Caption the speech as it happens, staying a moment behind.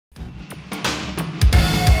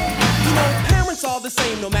Parents are the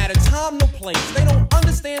same, no matter time, no place. They don't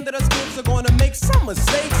understand that us kids are going to make some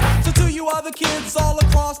mistakes. So to you other kids all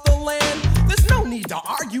across the land, there's no need to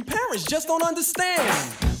argue. Parents just don't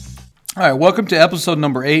understand. All right, welcome to episode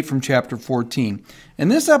number 8 from chapter 14.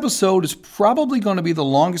 And this episode is probably going to be the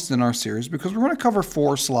longest in our series because we're going to cover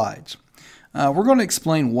 4 slides. We're going to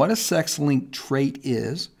explain what a sex-linked trait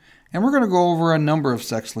is, and we're going to go over a number of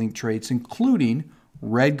sex-linked traits, including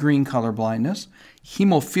red-green colorblindness,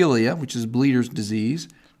 hemophilia, which is bleeder's disease,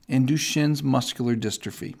 and Duchenne's muscular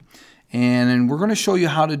dystrophy. And we're going to show you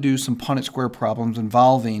how to do some Punnett square problems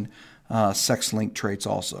involving sex-linked traits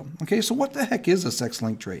also. Okay, so what the heck is a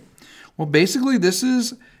sex-linked trait? Well, basically, this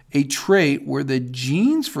is a trait where the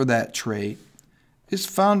genes for that trait is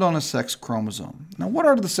found on a sex chromosome. Now, what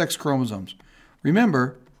are the sex chromosomes?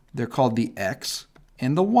 Remember, they're called the X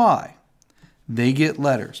and the Y. They get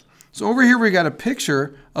letters. So over here, we got a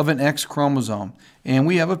picture of an X chromosome, and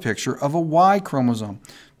we have a picture of a Y chromosome.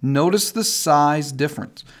 Notice the size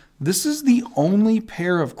difference. This is the only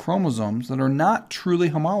pair of chromosomes that are not truly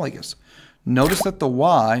homologous. Notice that the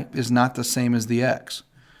Y is not the same as the X,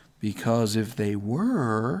 because if they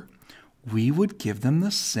were, we would give them the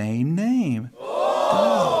same name.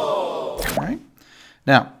 Oh! All right?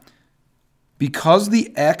 Now, because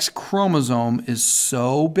the X chromosome is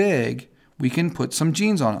so big, we can put some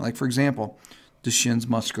genes on it. Like, for example, Duchenne's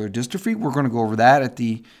muscular dystrophy. We're going to go over that at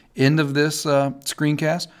the end of this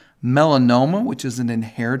screencast. Melanoma, which is an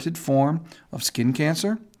inherited form of skin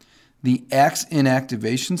cancer. The X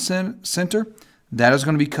inactivation center. That is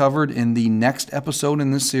going to be covered in the next episode in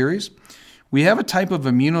this series. We have a type of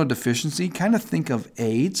immunodeficiency. Kind of think of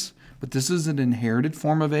AIDS, but this is an inherited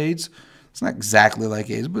form of AIDS. It's not exactly like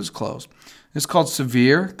AIDS, but it's close. It's called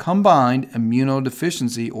severe combined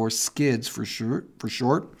immunodeficiency, or SCIDS for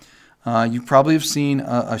short. You probably have seen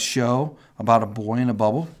a show about a boy in a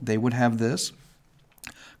bubble. They would have this.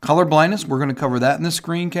 Colorblindness, we're going to cover that in the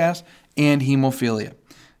screencast, and hemophilia.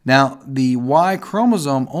 Now, the Y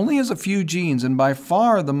chromosome only has a few genes, and by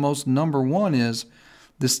far the most number one is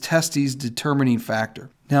this testes determining factor.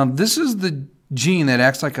 Now, this is the gene that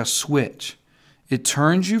acts like a switch. It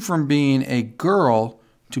turns you from being a girl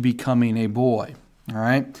to becoming a boy. All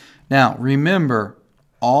right? Now, remember,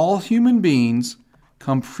 all human beings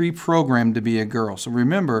come pre-programmed to be a girl. So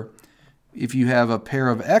remember, if you have a pair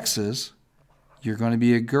of X's, you're going to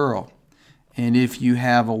be a girl. And if you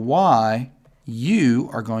have a Y, you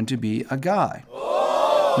are going to be a guy.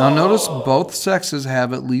 Now notice both sexes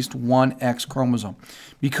have at least one X chromosome,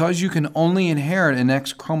 because you can only inherit an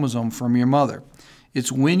X chromosome from your mother. It's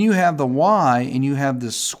when you have the Y and you have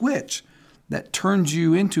this switch that turns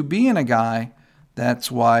you into being a guy,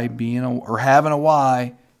 that's why having a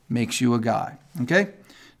Y makes you a guy. Okay?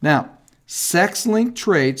 Now, sex-linked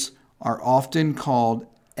traits are often called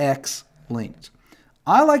X-linked.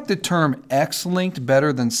 I like the term X-linked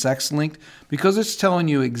better than sex-linked because it's telling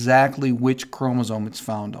you exactly which chromosome it's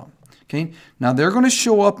found on. Okay? Now, they're going to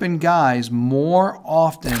show up in guys more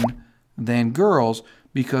often than girls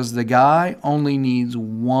because the guy only needs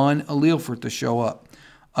one allele for it to show up.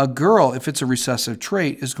 A girl, if it's a recessive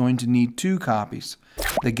trait, is going to need 2 copies.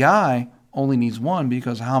 The guy only needs 1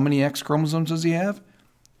 because how many X chromosomes does he have?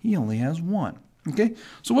 He only has 1. Okay,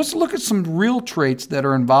 so let's look at some real traits that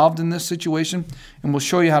are involved in this situation, and we'll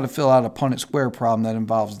show you how to fill out a Punnett square problem that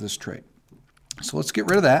involves this trait. So let's get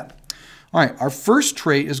rid of that. All right, our first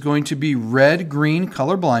trait is going to be red-green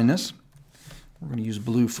colorblindness. We're going to use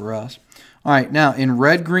blue for us. All right, now in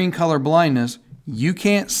red-green colorblindness, you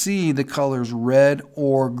can't see the colors red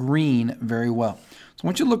or green very well. So I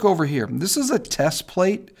want you to look over here. This is a test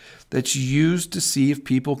plate that's used to see if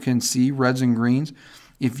people can see reds and greens.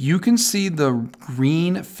 If you can see the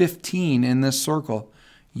green 15 in this circle,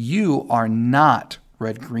 you are not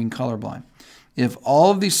red-green colorblind. If all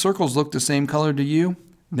of these circles look the same color to you,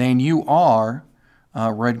 then you are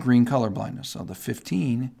red-green colorblindness. So the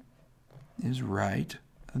 15 is right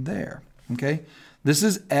there. Okay? This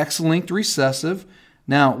is X-linked recessive.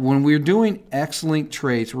 Now, when we're doing X-linked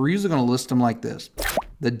traits, we're usually going to list them like this.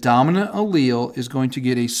 The dominant allele is going to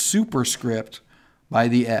get a superscript by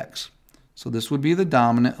the X. So this would be the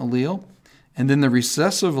dominant allele. And then the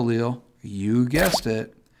recessive allele, you guessed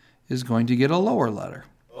it, is going to get a lower letter.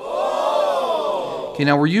 Oh! Okay,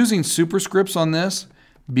 now we're using superscripts on this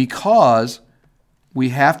because we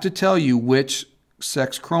have to tell you which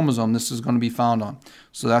sex chromosome this is going to be found on.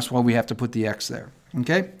 So that's why we have to put the X there.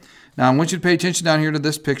 Okay? Now I want you to pay attention down here to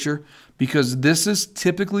this picture because this is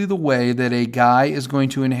typically the way that a guy is going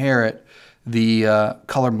to inherit the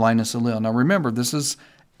colorblindness allele. Now remember, this is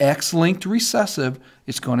X-linked recessive.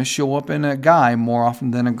 It's going to show up in a guy more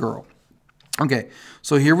often than a girl. Okay,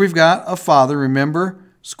 so here we've got a father. Remember,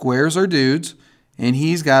 squares are dudes, and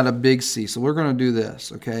he's got a big C. So we're going to do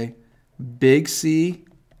this, okay? Big C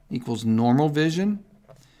equals normal vision,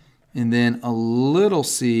 and then a little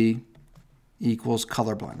c equals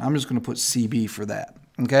colorblind. I'm just going to put CB for that,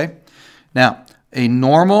 okay? Now, a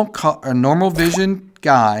normal vision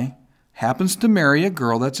guy happens to marry a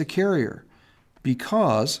girl that's a carrier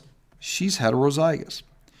because she's heterozygous.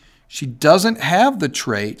 She doesn't have the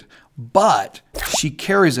trait, but she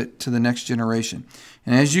carries it to the next generation.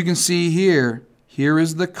 And as you can see here, here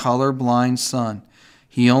is the colorblind son.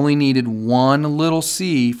 He only needed one little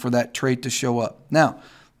c for that trait to show up. Now,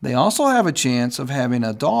 they also have a chance of having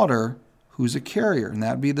a daughter who's a carrier, and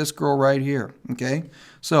that would be this girl right here, okay?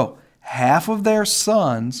 So half of their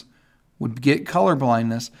sons would get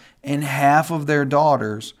colorblindness, and half of their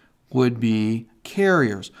daughters would be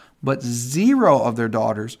carriers, but 0 of their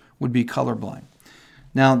daughters would be colorblind.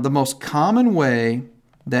 Now, the most common way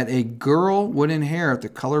that a girl would inherit the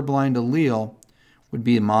colorblind allele would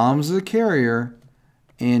be mom's a carrier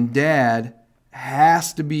and dad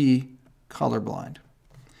has to be colorblind.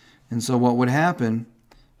 And so what would happen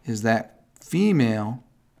is that female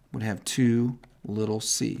would have 2 little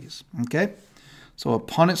c's, okay? So a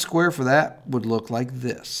Punnett square for that would look like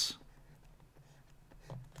this,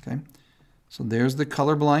 okay? So there's the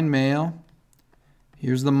colorblind male.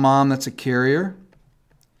 Here's the mom that's a carrier.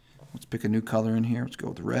 Let's pick a new color in here. Let's go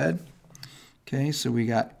with red. Okay, so we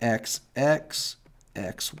got XX,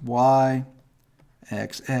 XY,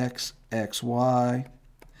 XX, XY.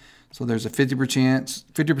 So there's a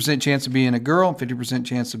 50% chance of being a girl, 50%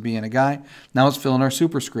 chance of being a guy. Now let's fill in our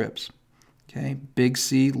superscripts. Okay, big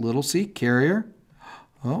C, little c, carrier.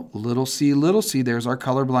 Oh, little c, there's our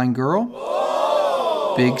colorblind girl.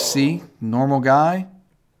 Whoa! Big C, normal guy,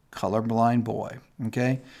 colorblind boy.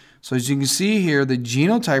 Okay, so as you can see here, the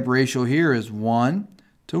genotype ratio here is 1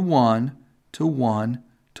 to 1 to 1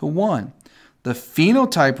 to 1. The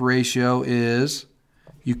phenotype ratio is,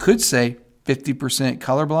 you could say, 50%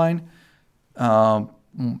 colorblind,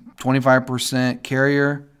 25%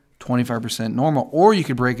 carrier, 25% normal. Or you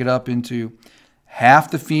could break it up into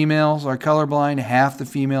half the females are colorblind, half the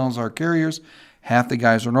females are carriers, half the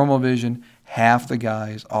guys are normal vision, half the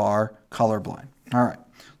guys are colorblind. All right,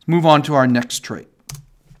 let's move on to our next trait.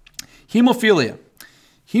 Hemophilia.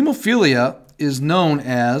 Hemophilia is known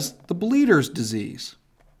as the bleeder's disease.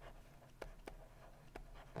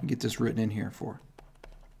 Get this written in here for.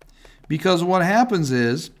 Because what happens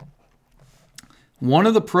is one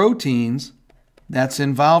of the proteins that's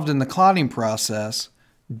involved in the clotting process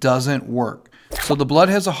doesn't work. So the blood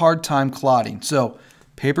has a hard time clotting. So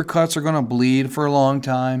paper cuts are going to bleed for a long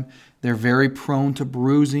time. They're very prone to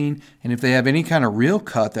bruising. And if they have any kind of real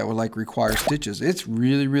cut that would require stitches, it's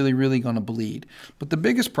really, really, really going to bleed. But the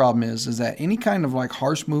biggest problem is that any kind of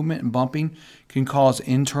harsh movement and bumping can cause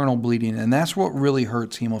internal bleeding. And that's what really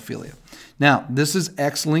hurts hemophilia. Now, this is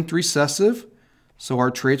X-linked recessive. So our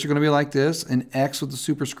traits are going to be like this. An X with the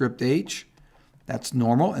superscript H, that's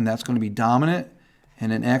normal, and that's going to be dominant.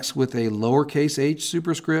 And an X with a lowercase h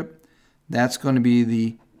superscript, that's going to be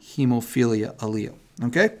the hemophilia allele.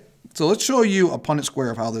 Okay? So let's show you a Punnett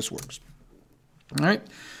square of how this works. All right?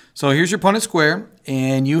 So here's your Punnett square,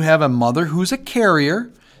 and you have a mother who's a carrier,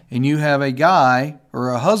 and you have a guy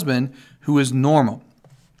or a husband who is normal.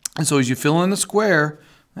 And so as you fill in the square,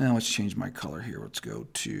 let's change my color here. Let's go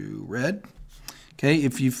to red. Okay,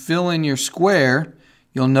 if you fill in your square,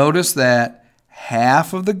 you'll notice that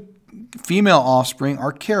half of the female offspring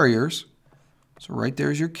are carriers. So right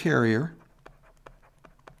there's your carrier.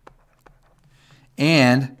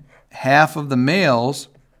 And half of the males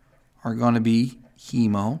are going to be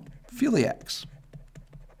hemophiliacs.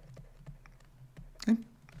 Okay.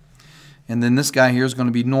 And then this guy here is going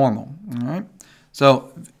to be normal. All right.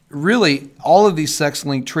 So really, all of these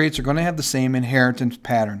sex-linked traits are going to have the same inheritance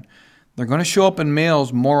pattern. They're going to show up in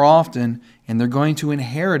males more often, and they're going to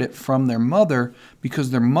inherit it from their mother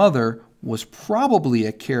because their mother was probably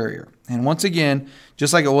a carrier. And once again,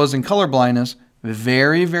 just like it was in colorblindness,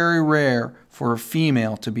 very, very rare for a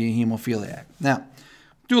female to be a hemophiliac. Now,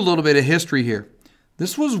 do a little bit of history here.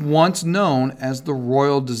 This was once known as the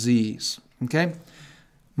royal disease. Okay?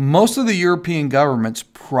 Most of the European governments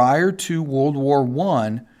prior to World War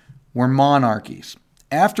I were monarchies.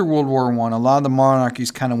 After World War I, a lot of the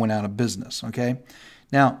monarchies kind of went out of business. Okay?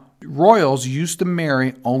 Now, royals used to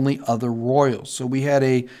marry only other royals. So we had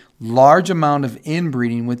a large amount of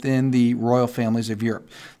inbreeding within the royal families of Europe.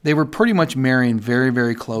 They were pretty much marrying very,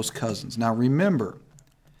 very close cousins. Now remember,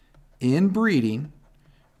 inbreeding,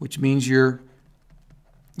 which means you're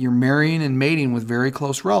marrying and mating with very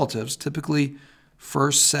close relatives, typically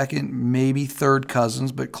first, second, maybe third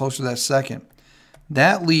cousins, but closer to that second.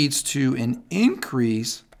 That leads to an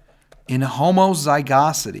increase in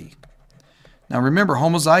homozygosity. Now remember,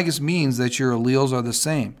 homozygous means that your alleles are the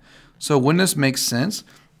same. So wouldn't this make sense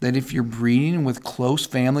that if you're breeding with close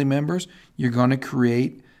family members, you're going to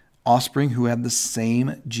create offspring who have the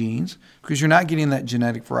same genes? Because you're not getting that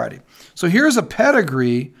genetic variety. So here's a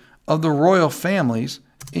pedigree of the royal families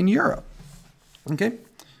in Europe. Okay,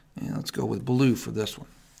 and let's go with blue for this one.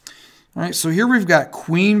 All right, so here we've got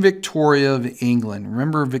Queen Victoria of England.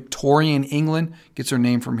 Remember, Victorian England gets her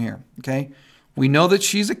name from here. Okay, we know that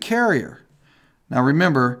she's a carrier. Now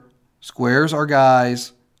remember, squares are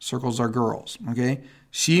guys, circles are girls. Okay,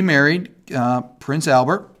 she married Prince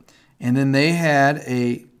Albert, and then they had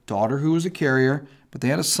a daughter who was a carrier, but they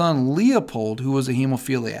had a son, Leopold, who was a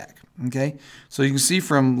hemophiliac. Okay, so you can see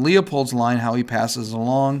from Leopold's line how he passes it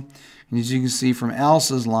along, and as you can see from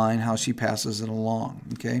Alice's line how she passes it along.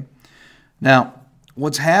 Okay, now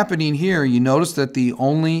what's happening here, you notice that the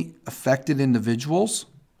only affected individuals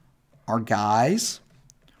are guys.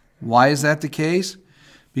 Why is that the case?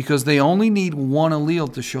 Because they only need one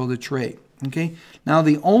allele to show the trait. Okay, now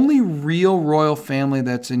the only real royal family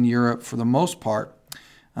that's in Europe for the most part,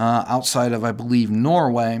 outside of, I believe,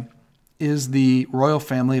 Norway, is the royal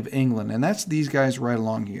family of England. And that's these guys right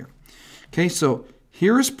along here. Okay, so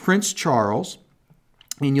here is Prince Charles.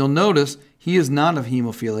 And you'll notice he is not a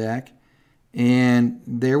hemophiliac. And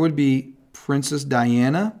there would be Princess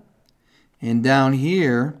Diana. And down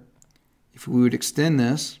here, if we would extend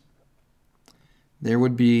this, there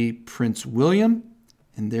would be Prince William.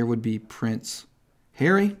 And there would be Prince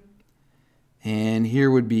Harry. And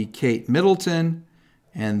here would be Kate Middleton.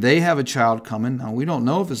 And they have a child coming. Now, we don't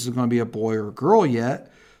know if this is going to be a boy or a girl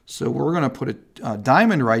yet, so we're going to put a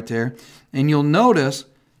diamond right there. And you'll notice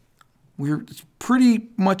we're pretty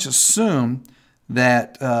much assume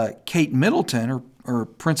that Kate Middleton, or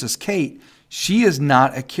Princess Kate, she is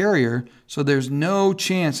not a carrier, so there's no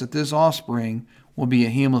chance that this offspring will be a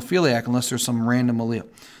hemophiliac unless there's some random allele.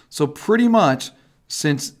 So pretty much,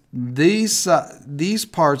 since these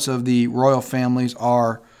parts of the royal families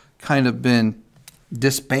are kind of been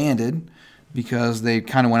disbanded because they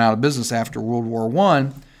kind of went out of business after World War I,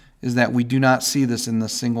 is that we do not see this in the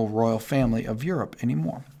single royal family of Europe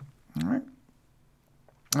anymore. All right.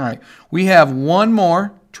 All right. We have one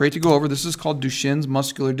more trait to go over. This is called Duchenne's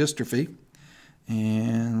muscular dystrophy.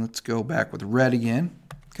 And let's go back with red again.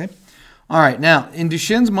 Okay. All right. Now, in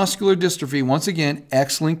Duchenne's muscular dystrophy, once again,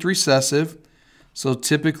 X-linked recessive. So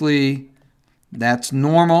typically that's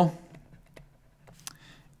normal.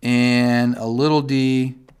 And a little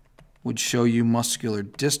d would show you muscular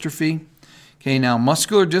dystrophy. Okay, now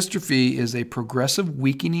muscular dystrophy is a progressive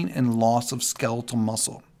weakening and loss of skeletal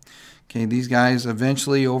muscle. Okay, these guys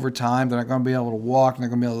eventually over time, they're not going to be able to walk, they're not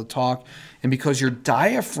going to be able to talk. And because your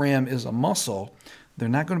diaphragm is a muscle, they're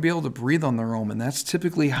not going to be able to breathe on their own. And that's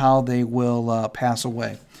typically how they will pass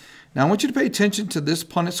away. Now I want you to pay attention to this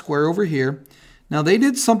Punnett square over here. Now they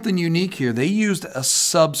did something unique here. They used a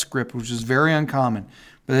subscript, which is very uncommon.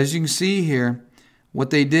 But as you can see here,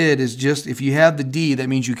 what they did is just, if you have the D, that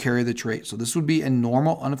means you carry the trait. So this would be a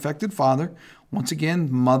normal, unaffected father. Once again,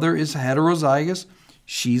 mother is heterozygous.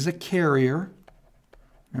 She's a carrier.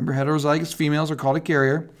 Remember, heterozygous females are called a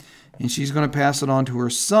carrier. And she's going to pass it on to her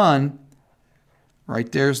son. Right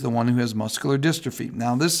there's the one who has muscular dystrophy.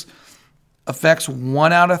 Now, this affects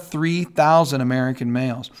 1 out of 3,000 American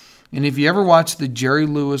males. And if you ever watch the Jerry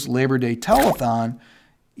Lewis Labor Day Telethon,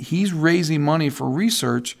 he's raising money for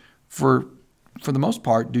research for the most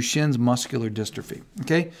part, Duchenne's muscular dystrophy.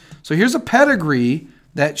 Okay, so here's a pedigree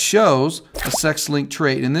that shows a sex-linked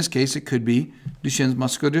trait. In this case, it could be Duchenne's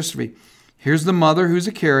muscular dystrophy. Here's the mother who's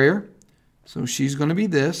a carrier. So she's going to be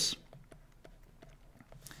this.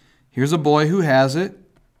 Here's a boy who has it.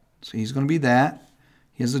 So he's going to be that.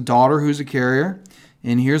 He has a daughter who's a carrier.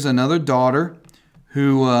 And here's another daughter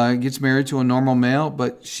who gets married to a normal male,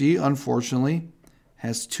 but she, unfortunately,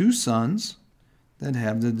 has 2 sons that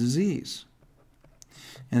have the disease.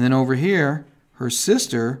 And then over here, her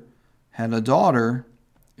sister had a daughter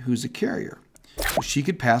who's a carrier. So she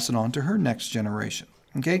could pass it on to her next generation.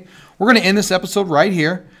 Okay, we're going to end this episode right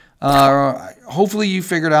here. Hopefully you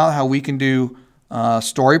figured out how we can do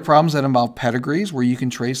story problems that involve pedigrees, where you can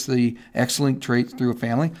trace the X-linked traits through a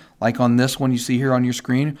family, like on this one you see here on your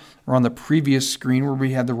screen, or on the previous screen where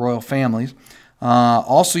we had the royal families.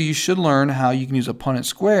 Also, you should learn how you can use a Punnett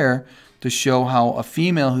square to show how a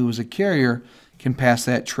female who is a carrier can pass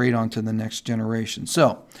that trait on to the next generation.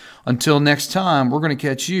 So, until next time, we're going to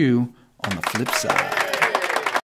catch you on the flip side.